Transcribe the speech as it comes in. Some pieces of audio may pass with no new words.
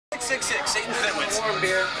666, Satan Fitwits. Warm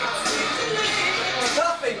beer.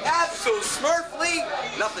 Nothing, absolutely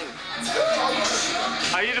nothing.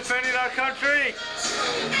 Are you defending our country?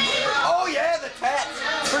 Oh yeah, the tats.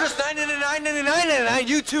 For just $9.99,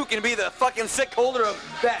 you too can be the fucking sick holder of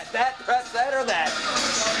that, perhaps that, or that.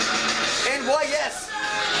 And why, yes,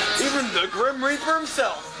 even the Grim Reaper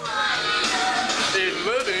himself. In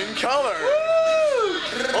living color. Woo!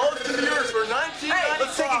 All to the earth for $19.95. Hey,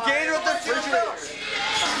 let's take a gator at the refrigerator.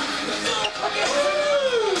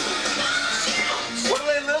 What do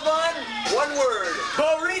they live on? One word.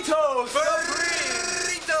 Burritos.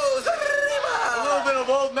 Burritos. A little bit of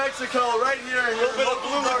old Mexico right here. A little bit of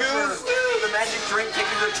Blue Lagoon. The magic drink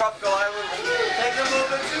taken to the tropical island. Take a little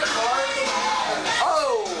bit too far.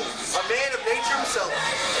 Oh, a man of nature himself.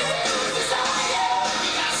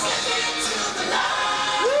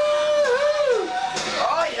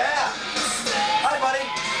 Oh yeah. Hi, buddy.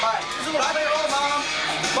 Hi. This is what I made. Oh, Mom.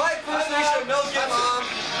 My impersonation of Mel Gibson.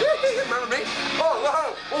 Remember me? Oh,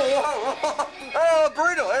 wow. Oh, wow. Oh,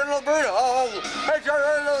 burrito. I don't know burrito. Oh, hey, John,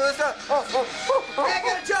 I don't know this. Hey, I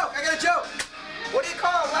got a joke. What do you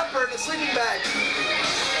call a leopard in a sleeping bag?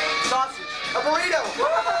 Sausage. A burrito.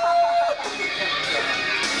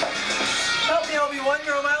 Help me, Obi-Wan.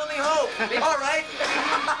 You're my only hope. All right.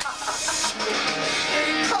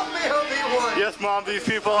 Help me, Obi-Wan. Yes, Mom, these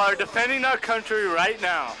people are defending our country right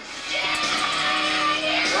now.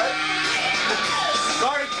 What?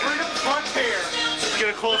 Starting Freedom Frontier. Let's get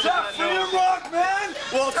a close up. Is that Freedom Rock, man?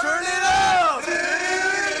 Well, turn it up.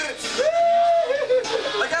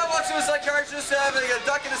 I got watching a psychiatrist have a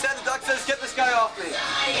duck in his head. The duck says, "Get this guy off me."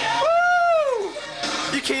 Woo!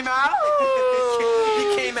 You came out.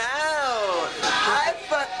 You came out. Hi,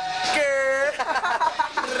 fucker.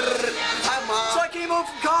 Hi, Mom. So I came home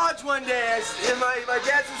from college one day, and my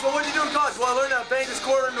dad says, "Well, what did you do in college?" "Well, I learned how to bang this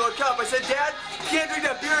quarter into a cup." I said, "Dad, you can't drink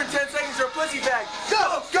that beer in 10 seconds or a pussy bag."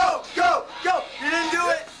 Go, go, go, go. You didn't do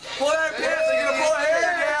it. Pull out your pants. Are you gonna pull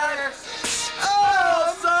hair, Dad?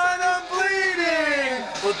 Oh, son, I'm bleeding.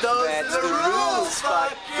 Well, those are the rules,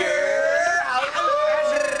 fucker.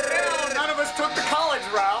 None of us took the college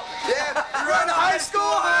route. Yeah, we were on the high school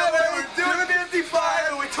highway. We're doing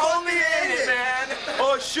 55, and we totally ate it, man.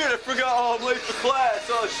 Oh shit, I forgot. Oh, I'm late for class.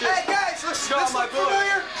 Oh shit. Hey guys, let's go. My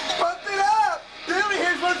familiar. Pump it up. Billy,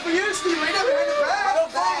 here's one for you, Steve. Right up behind the back. No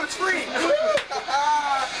problem, it's free.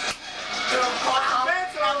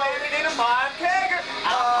 I'm landing in a mime kegger.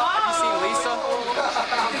 Have you seen Lisa?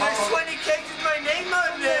 There's 20 kegs with my name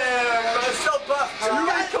on them. I'm so buff. You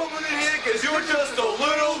were coming in here because you were just a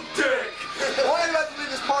little dick. Well, I'm about to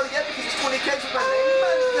leave this party yet because there's 20 kegs with my name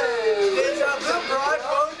on them. Deja vu, bro. I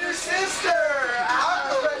phoned your sister.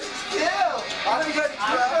 I'm the precious kill. I'm the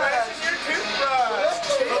precious your toothbrush.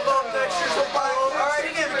 Football pictures of my alright,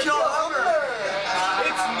 you didn't kill Hummer.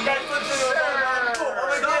 It's Netflix.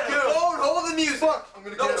 Stop the phone, hold the music.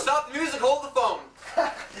 Don't stop the music, hold the phone.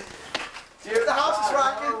 The house is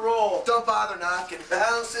rocking. Roll. Don't bother knocking. The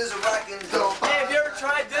house is rocking. Don't bother. Hey, have you ever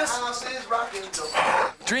tried this? The house is rocking.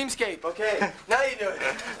 Dreamscape. Okay, now you do it.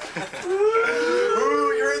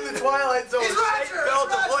 Ooh, you're in the twilight zone. He's Roger.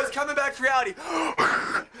 The voice coming back to reality.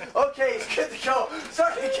 Okay, he's good to go.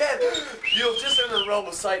 Start again. You've just entered the realm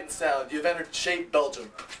of sight and sound. You've entered Shape,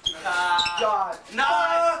 Belgium. God.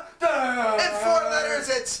 No. In 4 letters,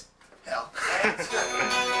 it's hell.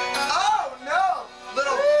 Oh no,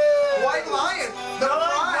 little white lion. The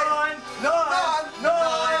pride.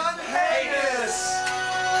 Non-heinous.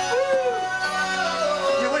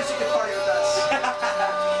 You wish you could party with us.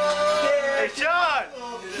 Hey, John.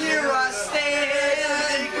 Here I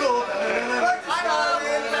stand. Go.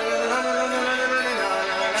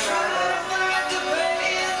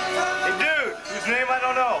 Hey, dude, whose name I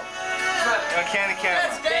don't know. On candy camera.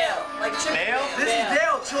 That's Dale. Like Dale? This is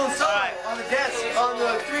Dale chilling solo on the desk on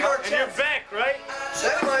the 3-door And you're chest. Beck, right?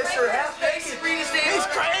 Sennenmeister half naked. He's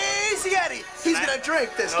crazy, Eddie. He's gonna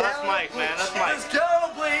drink this. No, that's Mike, man. That's Mike. Let's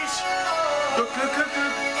go, please.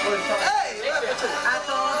 Hey, I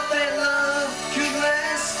thought that love could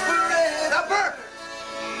last forever.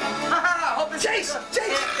 Chase.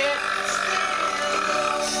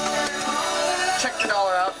 Check the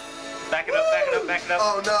dollar out. Back it up.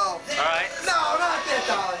 Oh no. All right. No, not that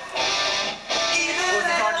dollar. Was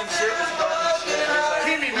he talking shit?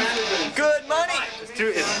 TV, man. Good money.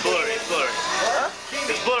 It's blurry. Huh?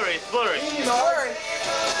 It's blurry. Sorry. All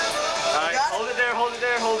right. Hold it there.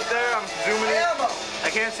 I'm zooming in. Ammo. I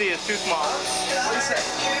can't see. It's too small. What do you say?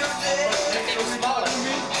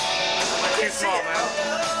 Too small, man.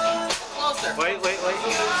 Closer. Wait.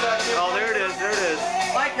 Oh, there it is.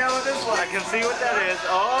 Like how with this one. I can see what that is.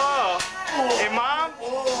 Oh. Hey, Mom.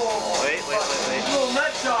 Wait.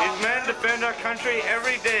 These men defend our country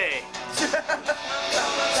every day.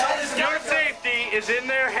 Your safety is in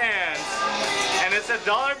their hands, and it's a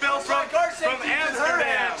dollar bill from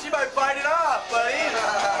Amsterdam. She might bite it off, buddy.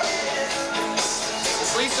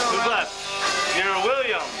 Lisa. Who's left? You're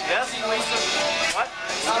William. Yes. Lisa. What?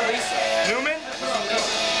 Not Lisa. Newman?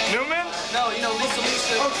 No, you know Lisa.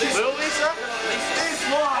 Little Lisa? It's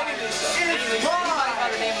live. It's live.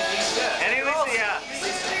 Her name is Lisa. Any Lisa? Yeah.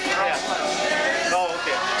 Oh,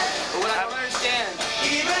 okay. But what I don't understand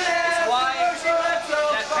Even is why that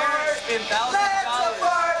parents spend thousands of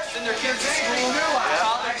dollars send their kids to school,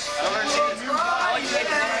 college. I don't understand this. All you make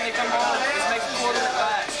is when they come home is make a quarter of the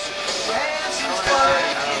class.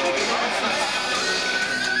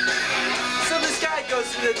 So this guy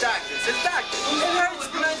goes to the doctor. Says, doctor, it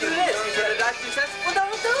hurts when I do this. So the doctor says, well,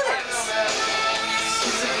 don't do this.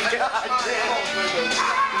 God damn.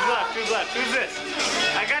 Who's left? Who's this?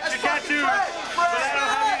 I got your tattoo, but I don't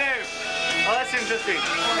have your name. Oh, that's interesting.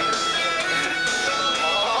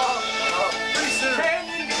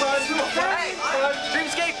 Hey,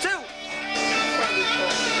 Dreamscape 2.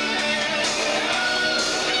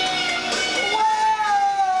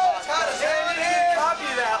 Copy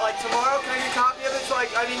of that, like tomorrow, can I get a copy of it? So I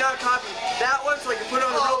mean not a copy, that one, so I can put it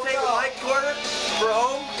on the real tape with my corner for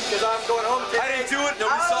home, because I'm going home. I didn't do it,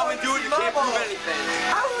 nobody saw me do it, you can't prove anything.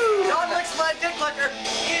 John licks my dick licker.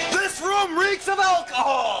 This room reeks of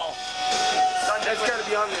alcohol! That's gotta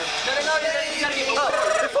be on there. No, you gotta get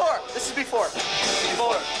Before! This is before.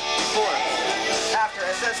 Before. After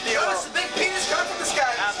SSDOL. Notice the big penis coming from the sky.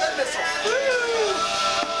 Sled missile. Woo!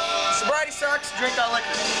 Sobriety sucks, drink all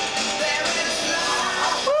liquor.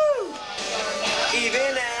 Woo!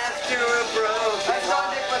 Even after a broken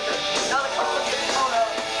heart.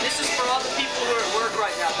 This is for all the people who are at work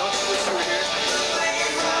right now. Don't you wish you were here?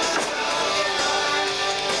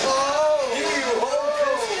 Oh! You hold the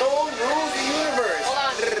stone rules the universe. Hold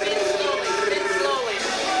on. Spin slowly.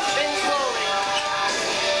 Spin slowly.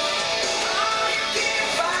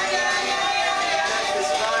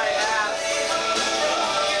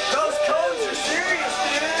 Those codes are serious,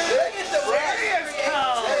 dude. Look at the serious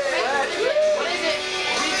codes. What is it?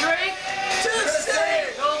 We drink. Too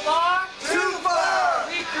safe. Go bar. Too far.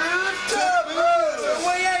 We cruise. Taboo.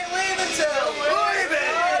 We ain't leaving till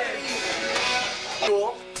leaving.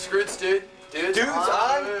 Cool. Scrooge, dude. Dudes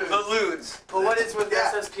on the lewds. But what is with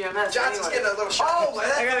SSPMS? Johnson's getting a little shot. Oh,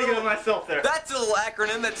 I gotta get myself there. That's a little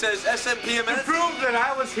acronym that says To SMPMS. prove that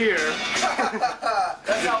I was here.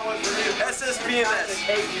 That's how it was for you. SSPMS.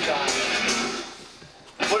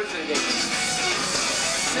 What is it again?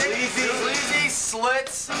 Sleazy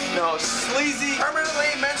slits. No, sleazy.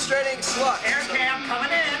 Permanently menstruating slut. Air cam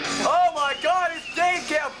coming in. Oh my God, it's Dave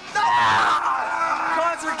Camp. Ah!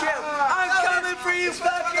 Concert camp. I'm coming for you,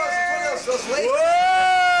 fuckers. Whoa!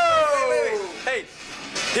 Hey,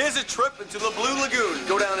 here's a trip into the Blue Lagoon.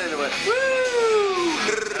 Go down into it. Woo!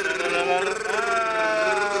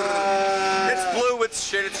 It's blue, it's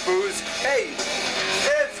shit, it's booze. Hey,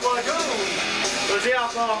 it's Lagoon. Where's the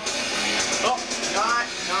alcohol? Oh. Not.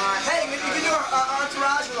 Hey, you can do our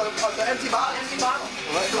entourage of the empty bottle. Empty bottle.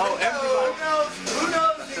 Oh, empty bottle. Who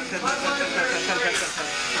knows? Because you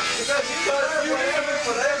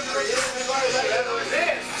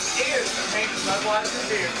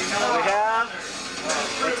We have,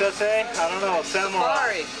 what's that say? I don't know,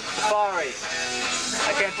 Samurai. Safari.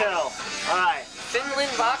 I can't tell. Alright.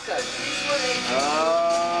 Finland vodka.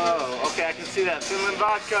 Oh, okay, I can see that. Finland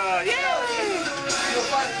vodka. Yay!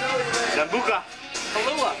 Zambuca.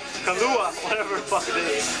 Kahlua, whatever the fuck it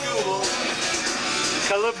is.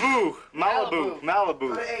 Kalabu. Malibu.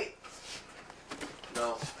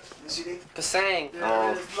 No. Pasang.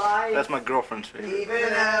 Oh, that's my girlfriend's favorite.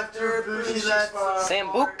 Even after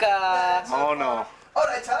Sambuca. Oh no. Oh,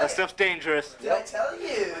 did I tell you? That stuff's dangerous. Did I tell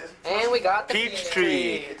you? And we got the Peach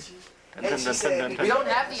tree. We don't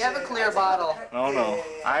have the Everclear bottle. Oh no.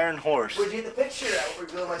 Iron horse. Where'd you get the picture? I won't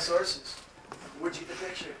reveal my sources. Where'd you get the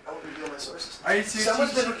picture? I won't reveal my sources. Are you serious?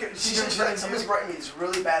 Someone's writing me these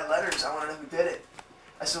really bad letters. I want to know who did it.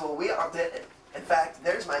 I said, well, we all did it. In fact,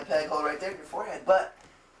 there's my peg hole right there in your forehead. But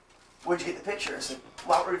where'd you get the picture? I said,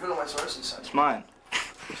 well, I won't reveal my sources, son. It's mine.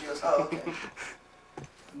 She goes, oh, okay.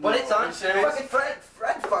 But it's on Fucking Fred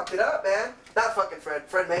fucked it up, man. Not fucking Fred.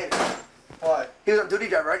 Fred made it. What? He was on duty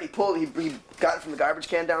drive, right? He got it from the garbage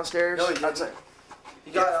can downstairs. No, he didn't. Outside.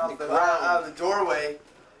 He got it off out of the doorway.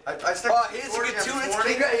 I stuck Here's a good 2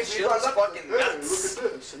 minutes. He brought up fucking nuts. Look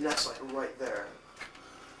at this. And that's like right there.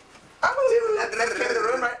 Dude, that came in the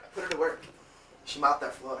room, right? Put her to work. She mopped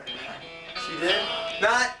that floor. She did?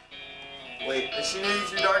 Not. Wait. And she knew you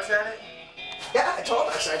threw darts at it? Yeah, I told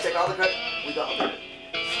him. I said I take all the credit. We got it.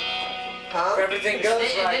 Huh? If everything goes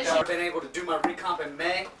right, I've been able to do my recomp in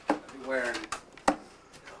May. I'll be wearing it.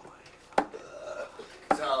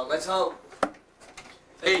 So let's hope.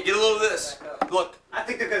 Hey, get a little of this. Look. I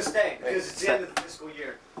think they're gonna stay because it's the end of the fiscal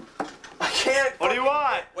year. I can't. What do you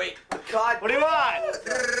want? Wait. God. What do you want?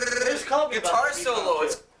 They just called me Guitar about the solo. recomp.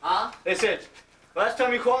 It's Huh? They said, last time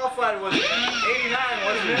you qualified was 89,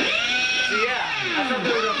 wasn't it? So yeah, I thought they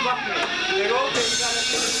were gonna fuck me. They go, okay, you gotta...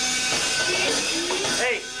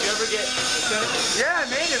 Hey, you ever get the cinnamon? Yeah, I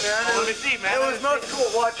made it, man. Let me see, man. It was most cool.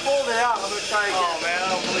 Well, I pulled it out. I'm gonna try again. Oh, man, I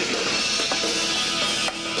don't believe you.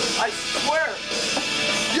 I swear.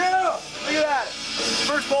 Yeah! Look at that.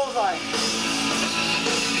 First bullseye.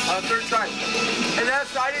 On the third try. And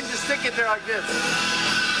that's, I didn't just stick it there like this.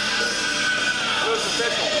 It was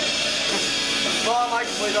official. Well, I like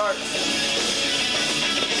to play darts.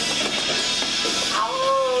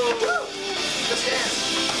 Ow! Woo! Just dance.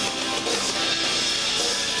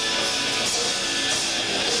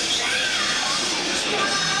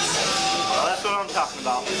 Well, that's what I'm talking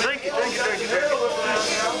about. Drink it, drink it, drink it, drink it.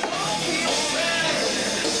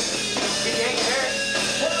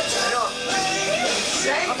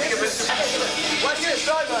 Watch this,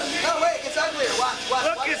 dog button. No, wait, it's uglier. Watch.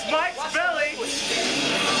 Look, it's Mike's belly.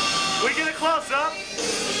 We get a close-up.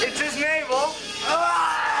 It's his navel.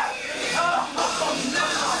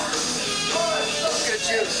 Good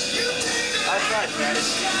juice. That's right, man.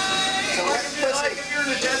 So like if you're in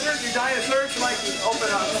the desert, you're dying of thirst, Mike, open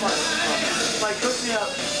up. Come on. Mike, cook me up.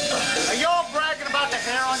 Are you all bragging about the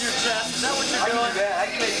hair on your chest? Is that what you're doing? I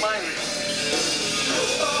can make mine.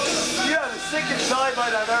 Yeah, the sickest belly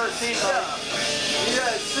button I've ever seen.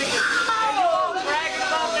 Yeah, the sickest. Are you all bragging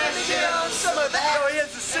about that shit? Some of that. No, he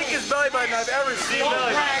has the sickest belly button I've ever seen.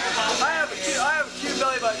 I have a cute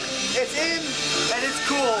belly button. It's in and it's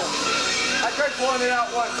cool. I tried pulling it out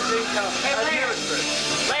once. It didn't come. Hey, Lance.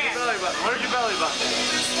 Lance. Belly button. Where's your belly button?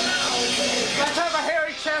 Let's have a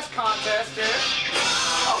hairy chest contest here.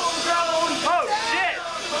 Oh, shit!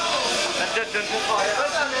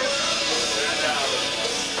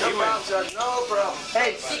 No problem, son. No problem.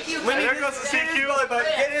 Hey, CQ. There goes the CQ.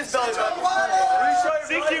 Get his belly button.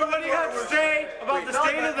 CQ, what do you have to say about the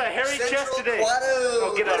state of the hairy chest today?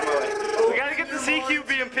 Oh, get out of my way. We gotta get the CQ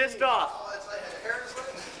being pissed off.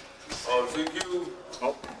 oh, CQ.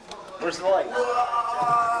 Oh, where's the light?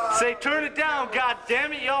 Say, turn it down, god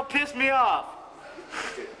damn it, y'all pissed me off.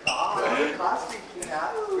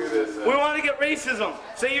 We want to get racism.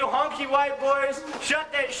 Say, you honky white boys,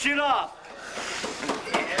 shut that shit off.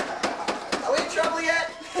 Are we in trouble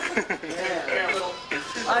yet?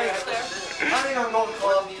 I think I'm going to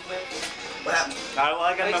club. What happened? Alright, well,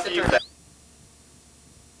 I got enough of you.